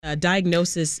A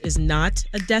diagnosis is not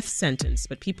a death sentence,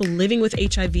 but people living with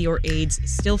HIV or AIDS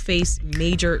still face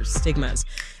major stigmas.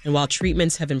 And while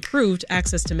treatments have improved,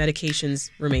 access to medications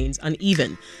remains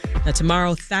uneven. Now,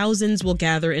 tomorrow, thousands will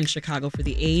gather in Chicago for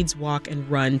the AIDS Walk and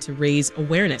Run to raise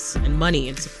awareness and money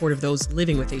in support of those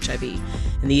living with HIV.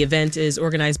 And the event is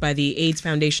organized by the AIDS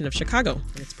Foundation of Chicago.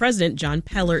 And its president, John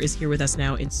Peller, is here with us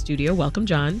now in studio. Welcome,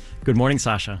 John. Good morning,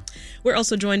 Sasha. We're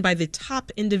also joined by the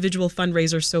top individual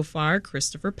fundraiser so far,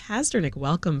 Christopher Pasternak.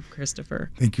 Welcome, Christopher.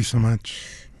 Thank you so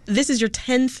much. This is your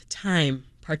 10th time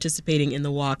participating in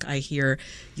the walk, I hear.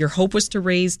 Your hope was to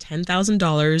raise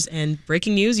 $10,000, and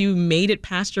breaking news, you made it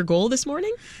past your goal this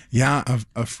morning? Yeah,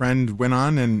 a friend went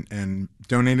on and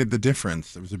donated the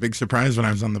difference. It was a big surprise when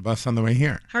I was on the bus on the way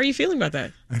here. How are you feeling about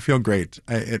that? I feel great.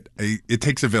 It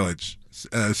takes a village.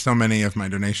 So many of my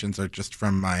donations are just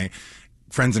from my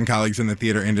friends and colleagues in the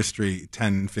theater industry,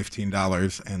 $10,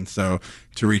 $15. And so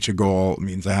to reach a goal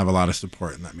means I have a lot of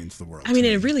support, and that means the world. I mean,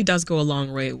 it really does go a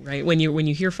long way, right? When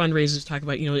you hear fundraisers talk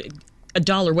about, a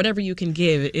dollar, whatever you can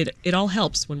give, it all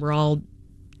helps when we're all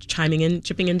chipping in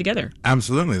together.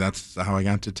 Absolutely. That's how I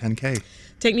got to 10K.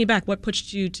 Take me back. What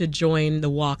pushed you to join the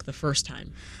walk the first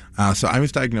time? So I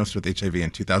was diagnosed with HIV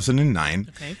in 2009.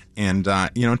 Okay. And,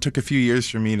 it took a few years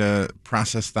for me to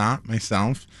process that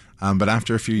myself. But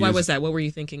after a few years... Why was that? What were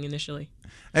you thinking initially?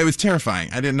 It was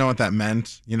terrifying. I didn't know what that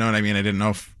meant. You know what I mean? I didn't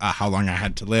know how long I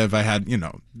had to live. I had,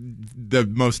 the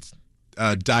most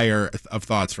dire of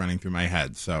thoughts running through my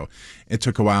head. So it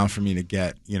took a while for me to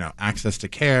get, access to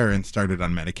care and started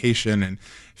on medication and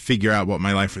figure out what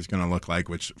my life was going to look like,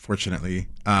 which fortunately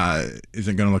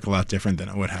isn't going to look a lot different than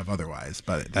it would have otherwise.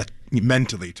 But that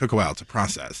mentally took a while to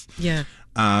process. Yeah.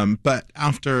 But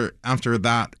after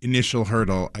that initial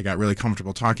hurdle, I got really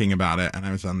comfortable talking about it, and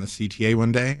I was on the CTA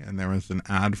one day, and there was an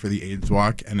ad for the AIDS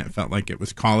Walk, and it felt like it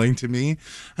was calling to me,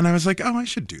 and I was like, oh, I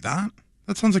should do that.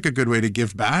 That sounds like a good way to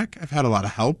give back. I've had a lot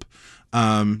of help.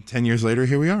 10 years later,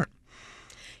 here we are.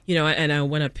 And I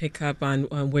want to pick up on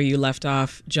where you left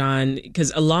off, John,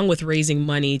 because along with raising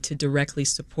money to directly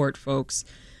support folks,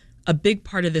 a big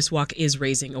part of this walk is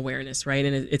raising awareness, right?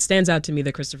 And it stands out to me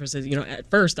that Christopher says, at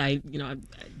first I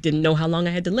didn't know how long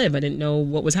I had to live. I didn't know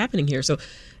what was happening here. So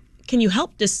can you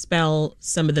help dispel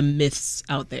some of the myths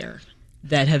out there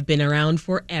that have been around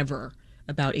forever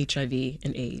about HIV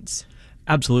and AIDS?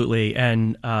 Absolutely.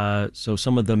 And so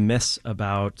some of the myths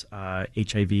about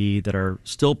HIV that are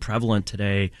still prevalent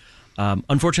today,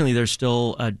 unfortunately, there's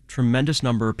still a tremendous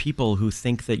number of people who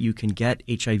think that you can get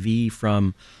HIV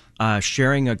from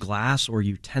sharing a glass or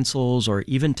utensils or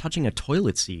even touching a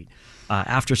toilet seat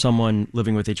after someone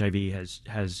living with HIV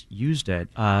has used it.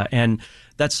 And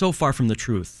that's so far from the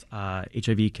truth.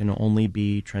 HIV can only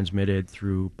be transmitted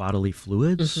through bodily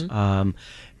fluids. Mm-hmm.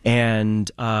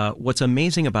 And what's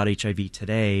amazing about HIV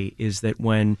today is that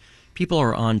when people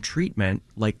are on treatment,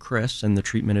 like Chris, and the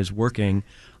treatment is working,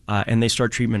 and they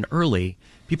start treatment early,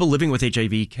 people living with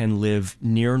HIV can live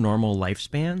near normal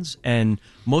lifespans. And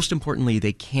most importantly,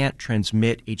 they can't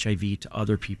transmit HIV to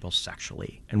other people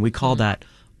sexually. And we call that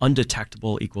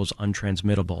undetectable equals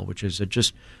untransmittable, which is a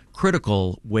just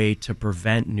critical way to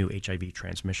prevent new HIV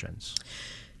transmissions.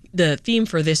 The theme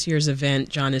for this year's event,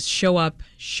 John, is show up,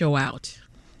 show out.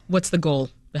 What's the goal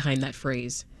behind that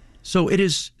phrase? So it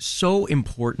is so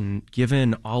important,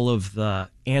 given all of the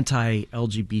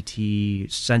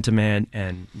anti-LGBT sentiment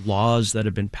and laws that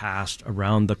have been passed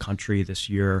around the country this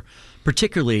year,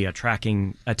 particularly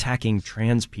attacking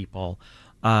trans people,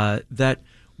 that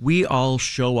we all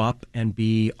show up and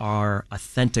be our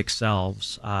authentic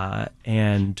selves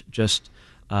and just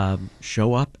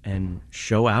show up and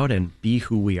show out and be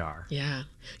who we are. Yeah.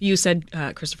 You said,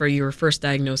 Christopher, you were first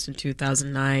diagnosed in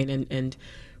 2009, and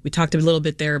we talked a little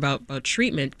bit there about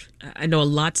treatment. I know a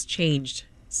lot's changed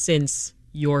since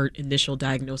your initial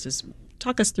diagnosis.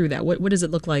 Talk us through that. What does it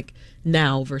look like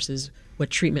now versus what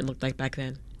treatment looked like back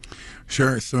then?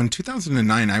 Sure. So in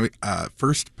 2009, I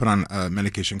first put on a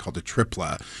medication called a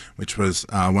Tripla, which was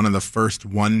one of the first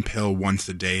one pill once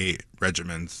a day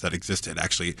regimens that existed.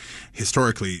 Actually,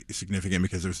 historically significant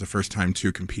because it was the first time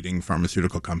two competing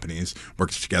pharmaceutical companies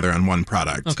worked together on one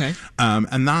product. Okay.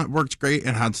 And that worked great.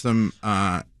 It had some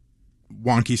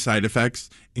wonky side effects,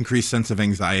 increased sense of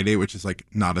anxiety, which is like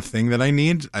not a thing that I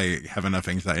need. I have enough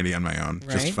anxiety on my own,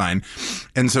 just fine.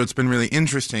 And so it's been really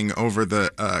interesting over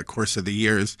the course of the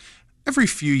years. Every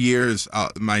few years,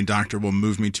 my doctor will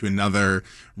move me to another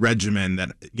regimen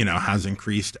that, has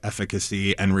increased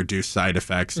efficacy and reduced side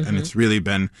effects. Mm-hmm. And it's really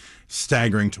been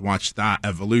staggering to watch that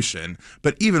evolution.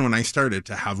 But even when I started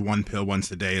to have one pill once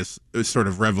a day, it was sort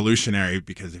of revolutionary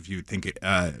because if you think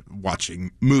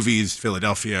watching movies,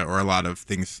 Philadelphia, or a lot of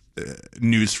things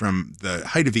news from the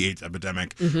height of the AIDS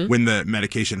epidemic. When the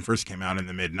medication first came out in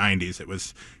the mid-90s, it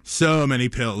was so many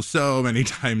pills, so many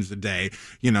times a day.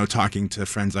 Talking to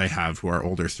friends I have who are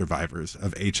older survivors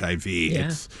of HIV,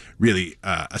 it's really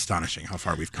astonishing how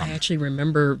far we've come. I actually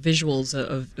remember visuals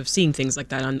of seeing things like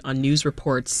that on news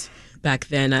reports back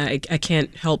then. I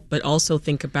can't help but also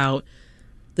think about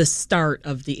the start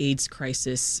of the AIDS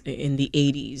crisis in the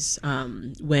 80s,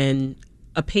 when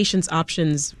a patient's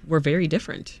options were very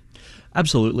different.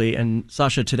 Absolutely. And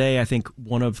Sasha, today, I think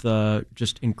one of the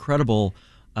just incredible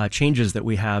changes that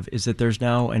we have is that there's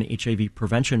now an HIV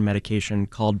prevention medication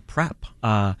called PrEP.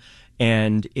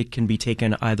 And it can be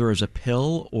taken either as a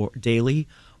pill or daily,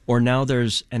 or now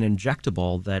there's an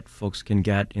injectable that folks can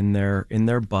get in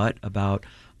their butt about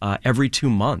every 2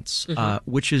 months,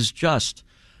 which is just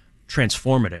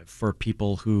transformative for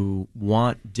people who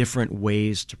want different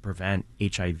ways to prevent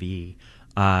HIV.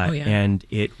 And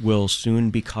it will soon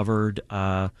be covered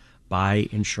by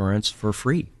insurance for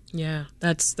free. Yeah,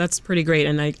 that's pretty great.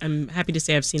 And I'm happy to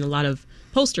say I've seen a lot of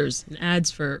posters and ads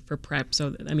for PrEP.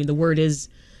 So, I mean, the word is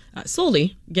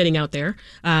slowly getting out there.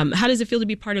 How does it feel to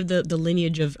be part of the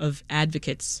lineage of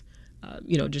advocates,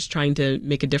 just trying to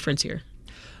make a difference here?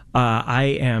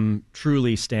 I am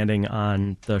truly standing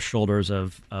on the shoulders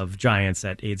of giants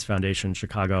at AIDS Foundation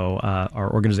Chicago. Our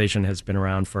organization has been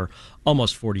around for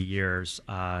almost 40 years.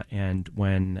 And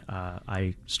when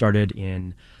I started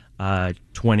in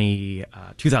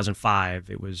 2005,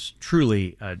 it was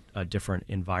truly a different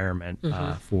environment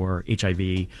for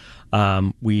HIV.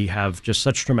 We have just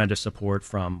such tremendous support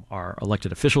from our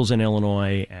elected officials in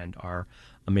Illinois and our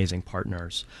amazing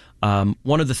partners.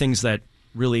 One of the things that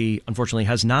really, unfortunately,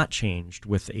 has not changed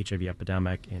with the HIV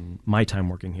epidemic in my time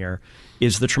working here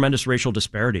is the tremendous racial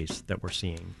disparities that we're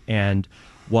seeing. And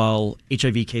while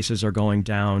HIV cases are going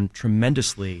down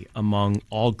tremendously among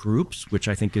all groups, which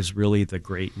I think is really the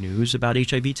great news about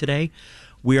HIV today,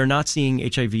 we are not seeing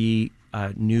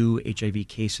new HIV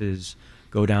cases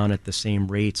go down at the same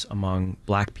rates among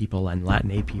Black people and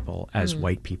Latinx people as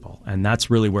white people. And that's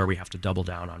really where we have to double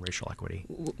down on racial equity.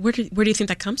 Where do you think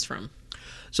that comes from?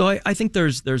 So I think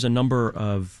there's a number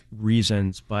of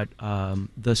reasons, but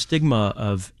the stigma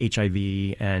of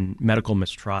HIV and medical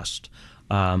mistrust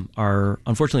are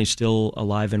unfortunately still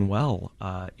alive and well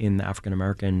in the African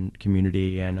American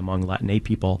community and among Latinx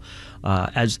people,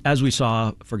 as we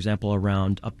saw, for example,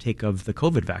 around uptake of the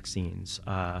COVID vaccines.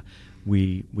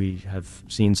 We have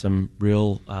seen some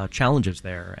real challenges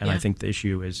there, and I think the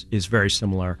issue is very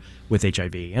similar with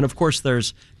HIV. And of course,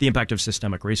 there's the impact of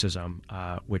systemic racism,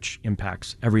 which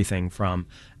impacts everything from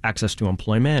access to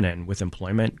employment, and with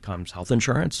employment comes health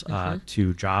insurance,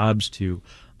 to jobs, to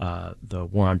the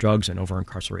war on drugs and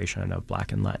over-incarceration of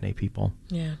Black and Latinx people.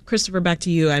 Yeah. Christopher, back to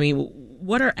you. I mean,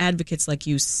 what are advocates like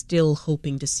you still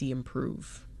hoping to see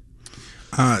improve?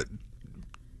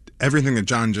 Everything that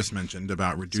John just mentioned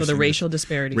about reducing... So the racial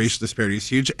disparities. Racial disparity is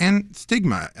huge. And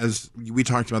stigma. As we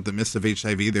talked about the myths of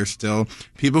HIV, there's still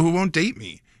people who won't date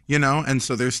me, And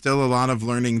so there's still a lot of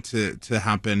learning to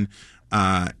happen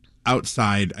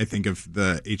outside, I think, of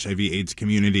the HIV/AIDS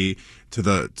community to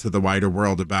the wider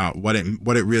world about what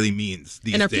it really means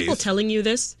these days. And are people telling you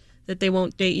this, that they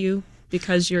won't date you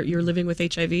because you're living with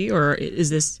HIV, or is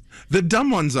this... The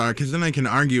dumb ones are, because then I can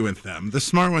argue with them. The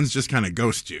smart ones just kind of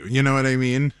ghost you. You know what I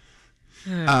mean?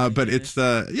 But it's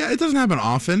it doesn't happen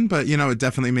often, but it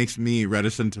definitely makes me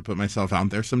reticent to put myself out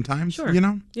there sometimes. Sure.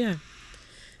 Yeah.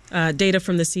 Data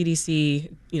from the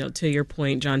CDC, to your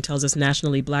point, John, tells us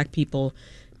nationally Black people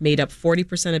made up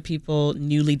 40% of people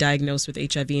newly diagnosed with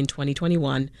HIV in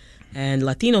 2021, and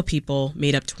Latino people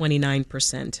made up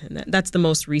 29%. And that's the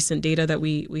most recent data that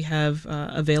we have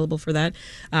available for that.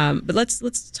 But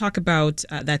let's talk about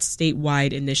that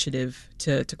statewide initiative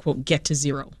to quote get to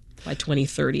zero by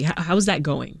 2030. How is that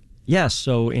going? Yes.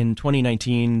 So in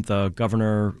 2019, the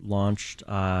governor launched,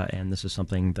 and this is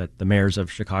something that the mayors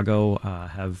of Chicago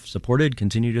have supported,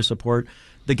 continue to support,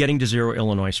 the Getting to Zero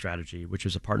Illinois strategy, which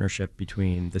is a partnership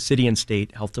between the city and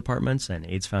state health departments and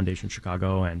AIDS Foundation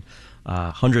Chicago and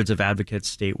hundreds of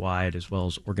advocates statewide, as well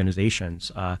as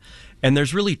organizations. And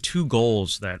there's really two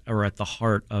goals that are at the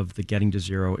heart of the Getting to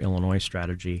Zero Illinois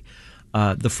strategy.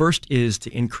 The first is to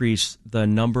increase the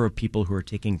number of people who are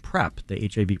taking PrEP, the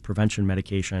HIV prevention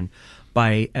medication,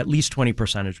 by at least 20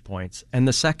 percentage points. And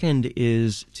the second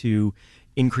is to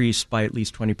increase by at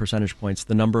least 20 percentage points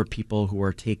the number of people who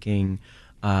are taking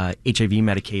HIV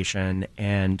medication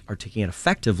and are taking it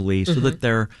effectively so that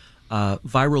their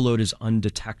viral load is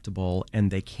undetectable and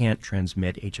they can't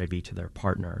transmit HIV to their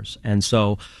partners. And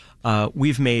so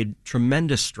we've made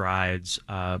tremendous strides,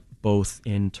 both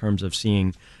in terms of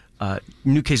seeing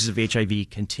new cases of HIV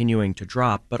continuing to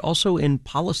drop, but also in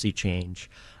policy change,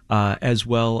 as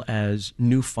well as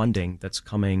new funding that's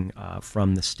coming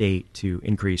from the state to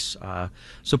increase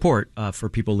support for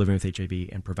people living with HIV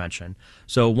and prevention.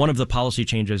 So one of the policy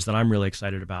changes that I'm really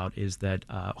excited about is that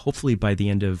hopefully by the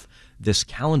end of this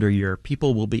calendar year,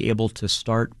 people will be able to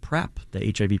start PrEP,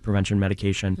 the HIV prevention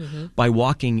medication, by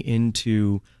walking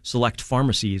into select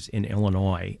pharmacies in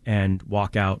Illinois and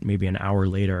walk out maybe an hour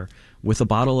later with a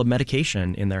bottle of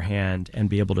medication in their hand and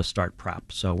be able to start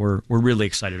PrEP. So we're really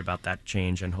excited about that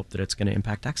change and hope that it's going to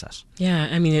impact access. Yeah,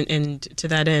 I mean, and to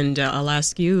that end, I'll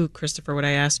ask you, Christopher, what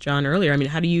I asked John earlier. I mean,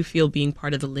 how do you feel being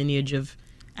part of the lineage of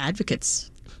advocates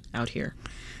out here?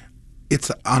 It's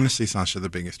honestly, Sasha, the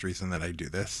biggest reason that I do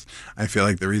this. I feel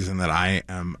like the reason that I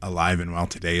am alive and well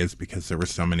today is because there were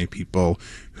so many people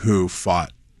who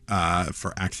fought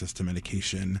for access to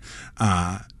medication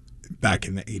back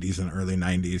in the 80s and early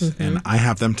 90s, and I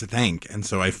have them to thank. And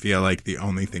so I feel like the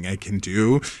only thing I can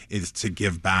do is to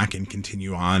give back and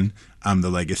continue on the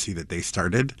legacy that they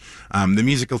started. The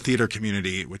musical theater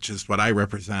community, which is what I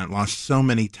represent, lost so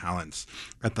many talents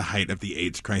at the height of the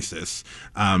AIDS crisis.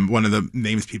 One of the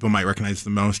names people might recognize the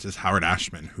most is Howard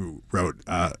Ashman, who wrote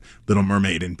Little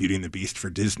Mermaid and Beauty and the Beast for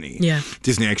Disney. Yeah.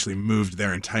 Disney actually moved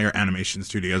their entire animation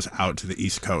studios out to the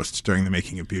East Coast during the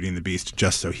making of Beauty and the Beast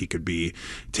just so he could be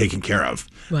taken care of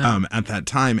at that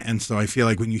time. And so I feel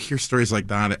like when you hear stories like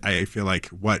that, I feel like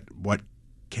what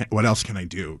else can I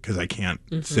do? Because I can't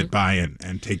sit by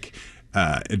and take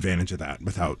advantage of that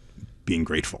without being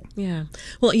grateful. Yeah.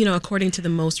 Well, according to the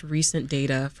most recent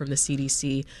data from the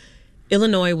CDC,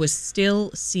 Illinois was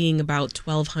still seeing about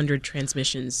 1,200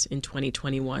 transmissions in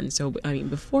 2021. So, I mean,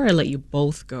 before I let you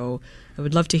both go, I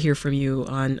would love to hear from you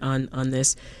on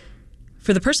this.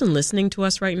 For the person listening to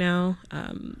us right now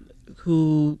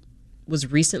who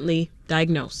was recently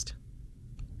diagnosed,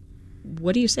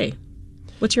 what do you say?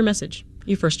 What's your message?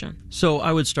 You first, John. So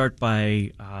I would start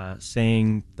by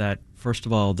saying that, first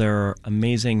of all, there are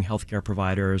amazing healthcare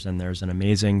providers and there's an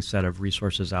amazing set of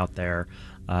resources out there.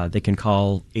 They can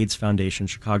call AIDS Foundation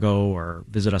Chicago or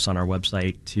visit us on our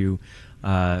website to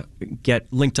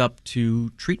get linked up to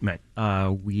treatment.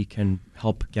 We can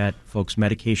help get folks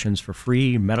medications for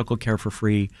free, medical care for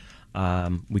free.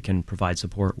 We can provide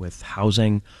support with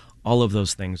housing. All of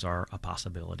those things are a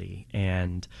possibility.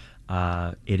 And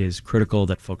it is critical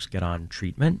that folks get on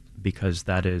treatment because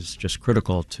that is just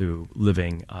critical to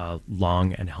living a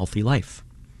long and healthy life.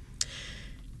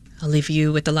 I'll leave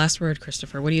you with the last word,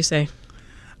 Christopher. What do you say?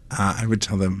 I would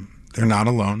tell them they're not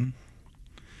alone.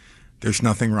 There's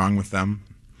nothing wrong with them,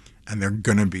 and they're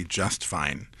going to be just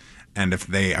fine. And if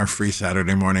they are free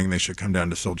Saturday morning, they should come down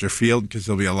to Soldier Field because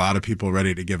there'll be a lot of people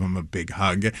ready to give them a big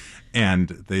hug, and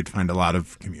they'd find a lot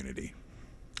of community.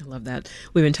 I love that.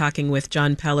 We've been talking with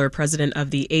John Peller, president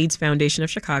of the AIDS Foundation of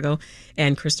Chicago,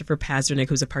 and Christopher Pazdernik,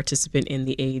 who's a participant in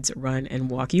the AIDS Run and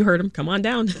Walk. You heard him. Come on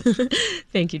down.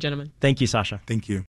 Thank you, gentlemen. Thank you, Sasha. Thank you.